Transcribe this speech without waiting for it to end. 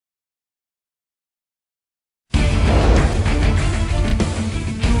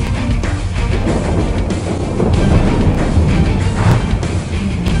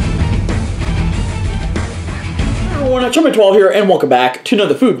Munchpak 12 here, and welcome back to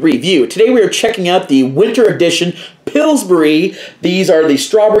another food review. Today we are checking out the winter edition Pillsbury. These are the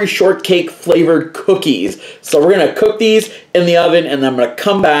strawberry shortcake flavored cookies. So we're going to cook these in the oven, and then I'm going to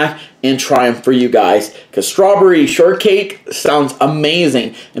come back and try them for you guys, because strawberry shortcake sounds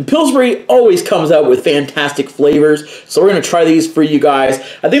amazing. And Pillsbury always comes out with fantastic flavors, so we're going to try these for you guys.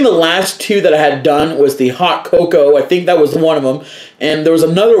 I think the last two that I had done was the hot cocoa. I think that was one of them. And there was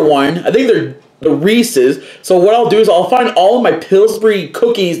another one. I think they're the Reese's. So what I'll do is I'll find all of my Pillsbury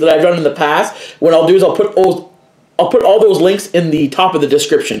cookies that I've done in the past. What I'll do is I'll put all those links in the top of the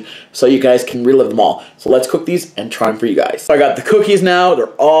description so you guys can relive them all. So let's cook these and try them for you guys. So I got the cookies now.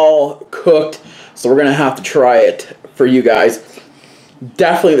 They're all cooked. So we're going to have to try it for you guys.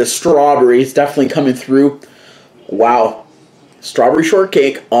 Definitely the strawberries definitely coming through. Wow. Strawberry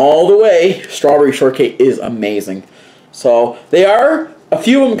shortcake all the way. Strawberry shortcake is amazing. So they are, a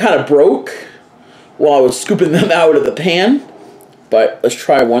few of them kind of broke while I was scooping them out of the pan. But let's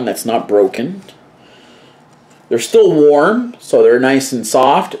try one that's not broken. They're still warm, so they're nice and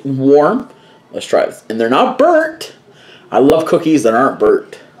soft and warm. Let's try this. And they're not burnt. I love cookies that aren't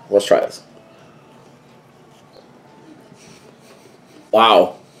burnt. Let's try this.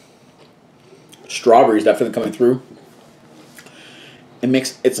 Wow. Strawberries definitely coming through.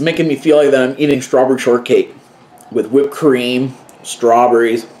 It's making me feel like that I'm eating strawberry shortcake with whipped cream,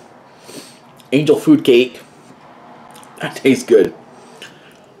 strawberries, angel food cake. That tastes good.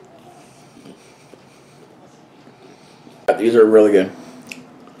 These are really good.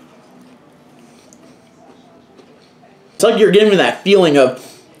 It's like you're getting that feeling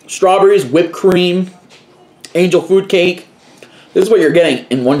of strawberries, whipped cream, angel food cake. This is what you're getting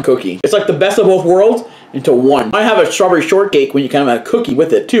in one cookie. It's like the best of both worlds into one. I have a strawberry shortcake when you kind of have a cookie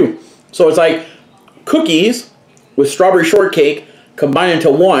with it too. So it's like cookies with strawberry shortcake combined into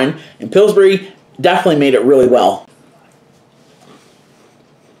one, and Pillsbury definitely made it really well.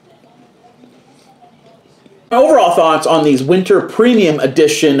 My overall thoughts on these winter premium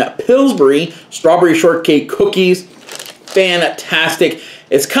edition Pillsbury strawberry shortcake cookies, fantastic.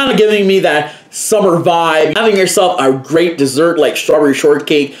 It's kind of giving me that summer vibe, having yourself a great dessert like strawberry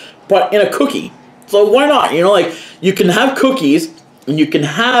shortcake, but in a cookie. So why not? You know, like, you can have cookies and you can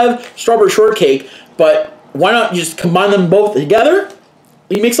have strawberry shortcake, but why not just combine them both together?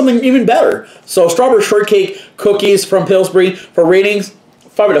 You make something even better. So strawberry shortcake cookies from Pillsbury, for ratings,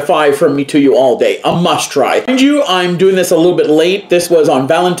 5 out of 5 from me to you all day. A must try. Mind you, I'm doing this a little bit late. This was on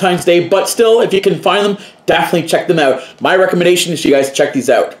Valentine's Day, but still, if you can find them, definitely check them out. My recommendation is you guys check these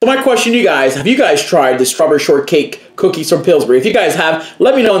out. So my question to you guys, have you guys tried the strawberry shortcake cookies from Pillsbury? If you guys have,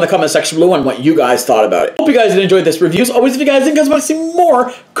 let me know in the comment section below on what you guys thought about it. Hope you guys did enjoy this review. As always, if you guys want to see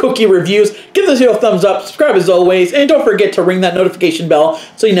more cookie reviews, give this video a thumbs up, subscribe as always, and don't forget to ring that notification bell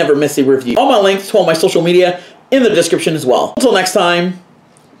so you never miss a review. All my links to all my social media in the description as well. Until next time,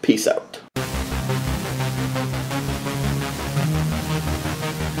 peace out.